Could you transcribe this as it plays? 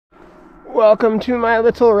Welcome to my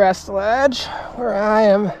little rest ledge where I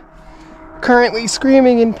am currently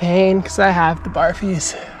screaming in pain because I have the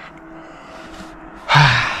barfies.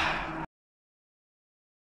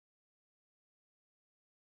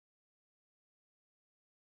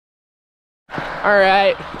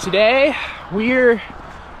 Alright, today we're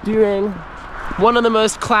doing one of the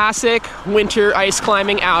most classic winter ice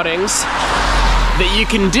climbing outings that you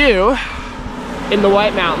can do in the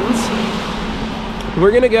White Mountains.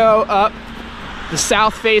 We're gonna go up the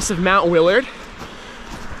south face of Mount Willard.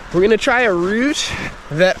 We're gonna try a route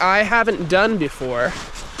that I haven't done before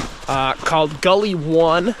called Gully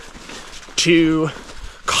 1 to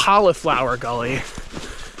Cauliflower Gully.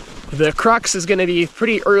 The crux is gonna be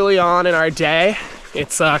pretty early on in our day.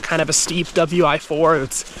 It's kind of a steep WI-4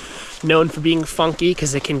 that's known for being funky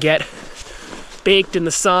because it can get baked in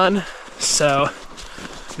the sun. So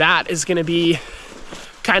that is gonna be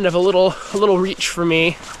kind of a little reach for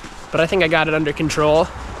me, but I think I got it under control.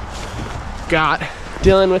 Got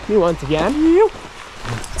Dylan with me once again.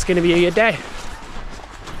 It's gonna be a good day.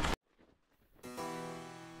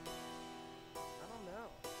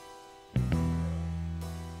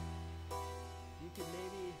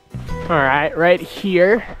 All right, right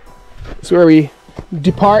here is where we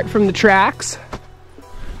depart from the tracks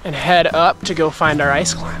and head up to go find our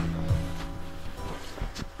ice climb.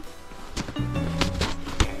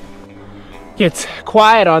 It's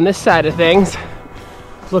quiet on this side of things.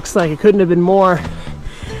 Looks like it couldn't have been more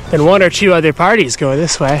than one or two other parties going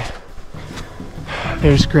this way.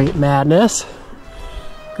 There's Great Madness,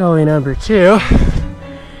 Gully number 2.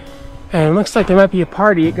 And it looks like there might be a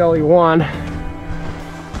party at Gully 1,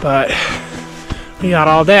 but we got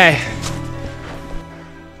all day.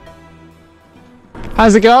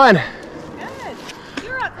 How's it going? Good.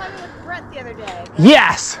 You were out climbing with Brett the other day.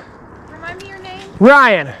 Yes! Remind me your name?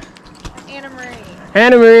 Ryan. Anna Marie.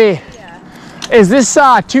 Anna Marie. Yeah. Is this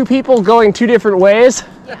two people going two different ways?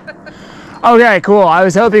 Yeah. Okay, cool. I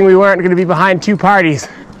was hoping we weren't going to be behind two parties.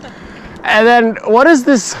 And then, what is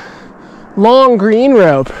this long green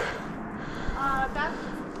rope? That's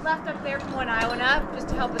left up there from when I went up, just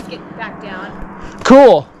to help us get back down.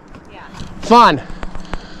 Cool. Yeah. Fun.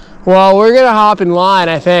 Well, we're going to hop in line,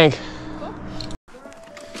 I think. Cool.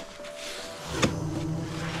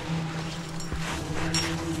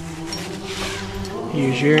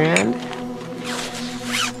 Use your end.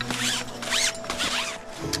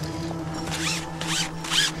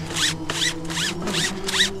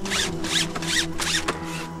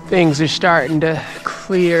 Things are starting to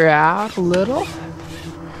clear out a little.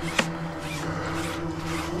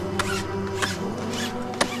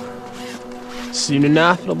 Soon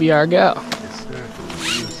enough, it'll be our go.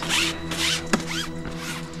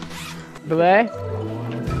 Belay?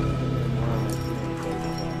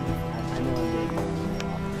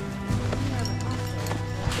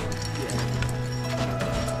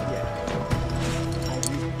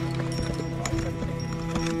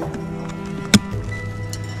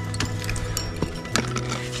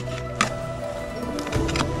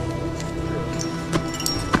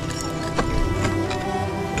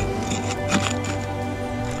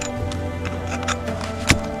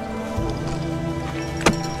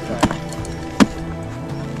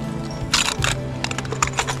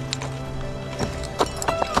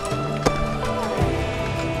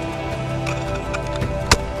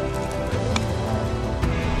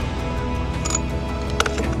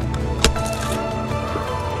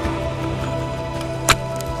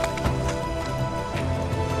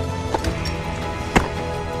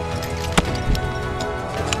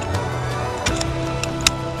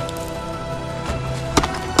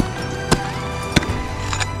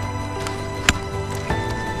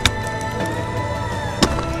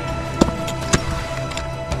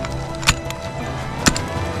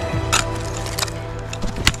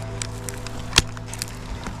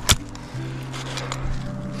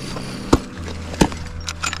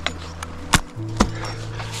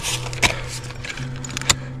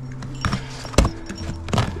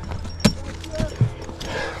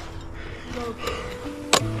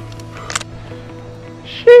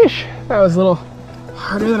 Sheesh, that was a little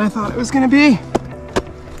harder than I thought it was gonna be.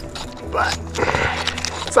 But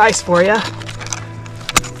it's ice for you.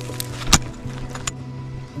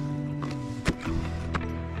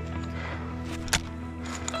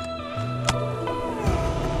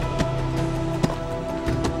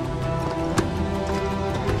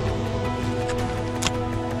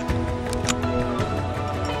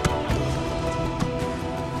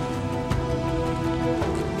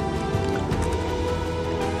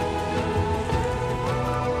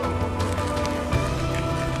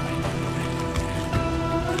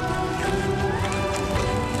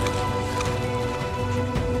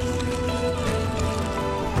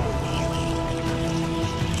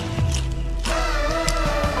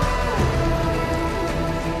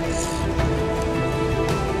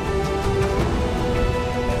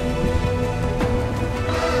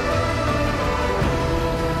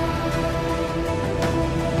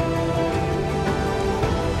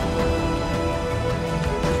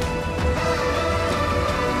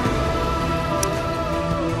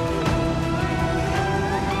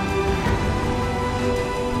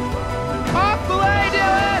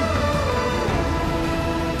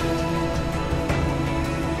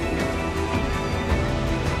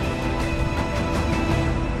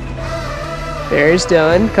 There's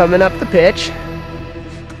Dylan coming up the pitch.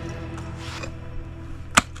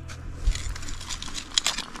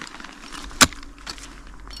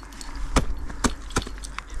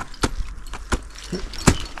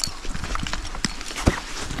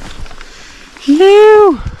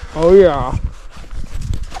 Phew! Oh yeah.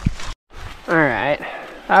 Alright,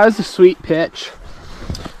 that was a sweet pitch.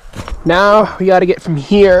 Now we gotta get from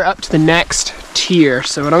here up to the next tier.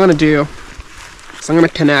 So what I'm gonna do is I'm gonna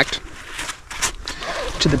connect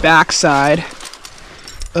to the back side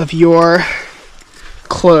of your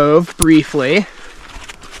clove briefly.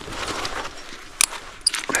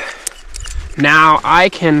 Now I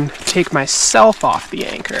can take myself off the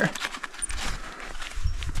anchor.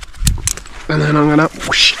 And then I'm gonna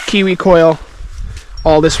whoosh, kiwi coil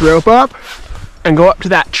all this rope up and go up to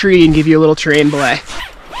that tree and give you a little terrain belay.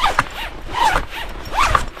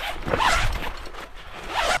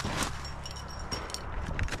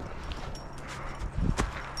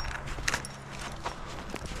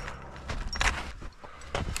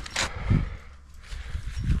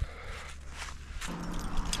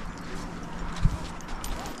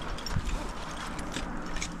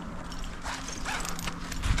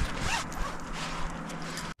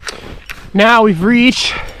 Now we've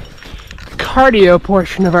reached the cardio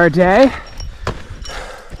portion of our day.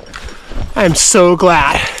 I'm so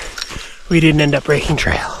glad we didn't end up breaking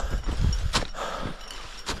trail.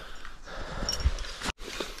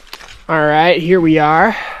 All right, here we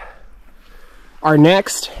are. Our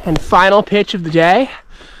next and final pitch of the day,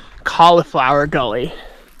 Cauliflower Gully.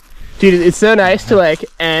 Dude, it's so nice to like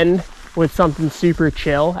end with something super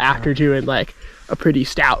chill after doing like a pretty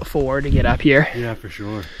stout 4 to get up here. Yeah, for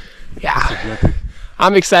sure. Yeah,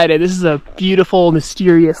 I'm excited. This is a beautiful,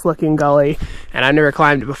 mysterious looking gully, and I've never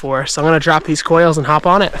climbed it before, so I'm gonna drop these coils and hop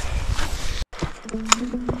on it.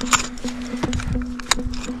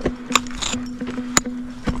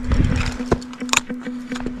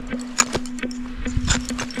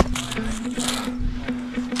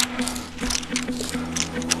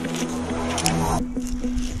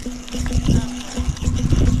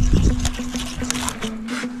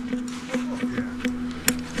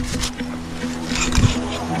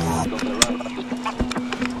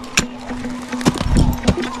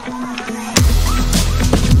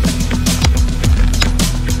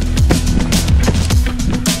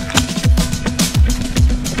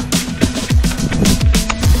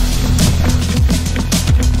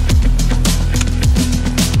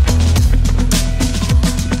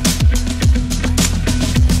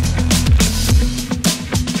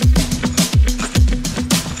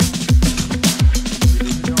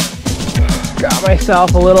 Got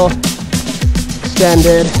myself a little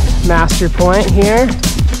extended master point here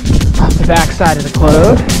off the back side of the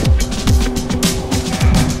clove.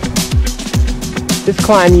 This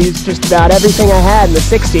climb used just about everything I had in the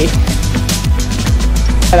 60.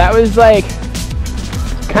 That was like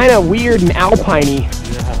kind of weird and alpine-y. Yeah.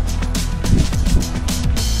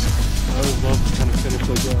 I always love to kind of finish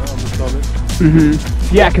like that on the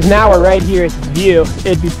summit. Yeah, because now we're right here at the view.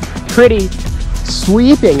 It'd be pretty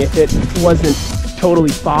sweeping if it wasn't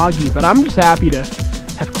totally foggy, but I'm just happy to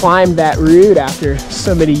have climbed that route after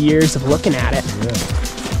so many years of looking at it. Yeah.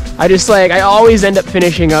 I always end up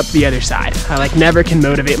finishing up the other side. I like never can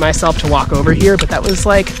motivate myself to walk over here, but that was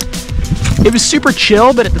like, it was super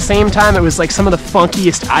chill, but at the same time it was like some of the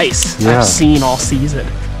funkiest ice I've seen all season.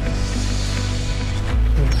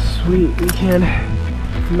 Sweet, we can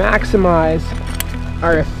maximize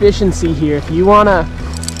our efficiency here. If you wanna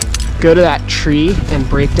go to that tree and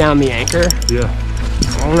break down the anchor, Yeah.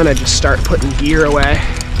 I'm gonna just start putting gear away.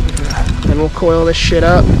 Then we'll coil this shit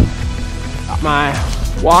up. Got my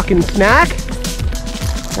walking snack,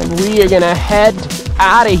 and we are gonna head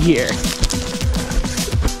out of here.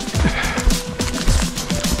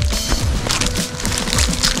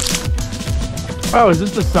 Oh, is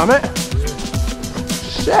this the summit?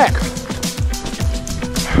 Sick.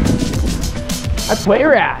 That's way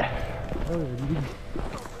rad.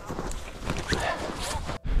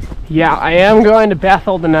 Yeah, I am going to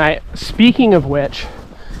Bethel tonight. Speaking of which,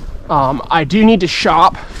 I do need to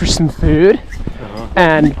shop for some food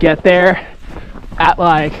and get there at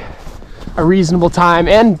like a reasonable time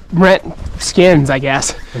and rent skins, I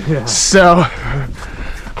guess. Yeah. So,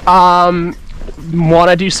 want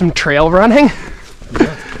to do some trail running?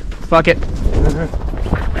 Yeah. Fuck it.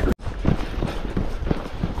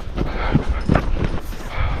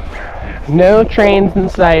 No trains in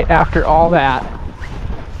sight after all that.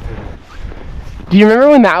 Do you remember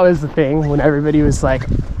when that was the thing? When everybody was like,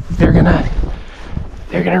 they're gonna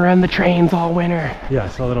run the trains all winter. Yeah, I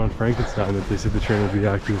saw that on Frankenstein that they said the train would be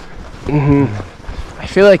active. I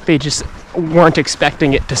feel like they just weren't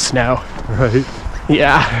expecting it to snow. Right.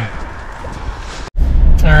 Yeah.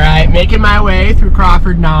 All right, making my way through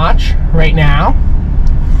Crawford Notch right now.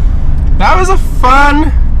 That was a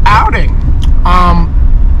fun outing.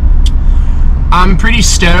 I'm pretty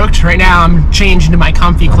stoked. Right now I'm changing to my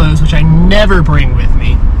comfy clothes, which I never bring with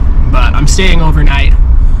me, but I'm staying overnight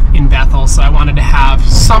in Bethel, so I wanted to have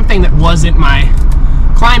something that wasn't my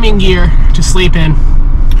climbing gear to sleep in.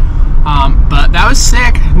 But that was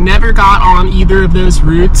sick. Never got on either of those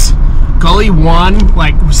routes. Gully 1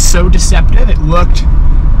 was so deceptive. It looked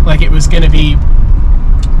like it was going to be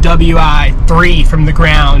WI 3 from the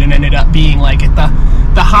ground, and ended up being at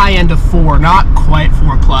the high end of 4, not quite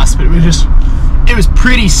 4 plus, but it was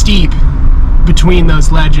pretty steep between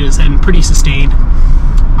those ledges and pretty sustained.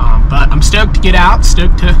 But I'm stoked to get out,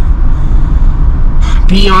 stoked to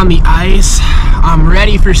be on the ice. I'm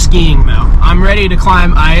ready for skiing though. I'm ready to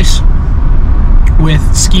climb ice with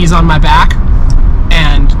skis on my back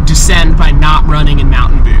and descend by not running in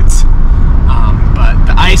mountain boots. But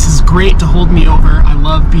the ice is great to hold me over. I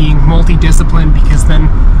love being multidisciplined because then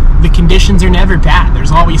the conditions are never bad.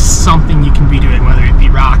 There's always something you can be doing, whether it be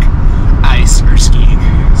rock, ice, or skiing.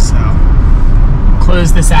 So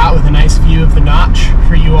close this out with a nice view of the notch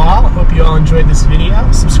for you all. Hope you all enjoyed this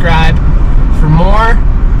video. Subscribe for more.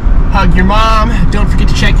 Hug your mom. Don't forget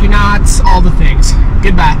to check your knots. All the things.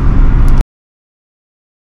 Goodbye.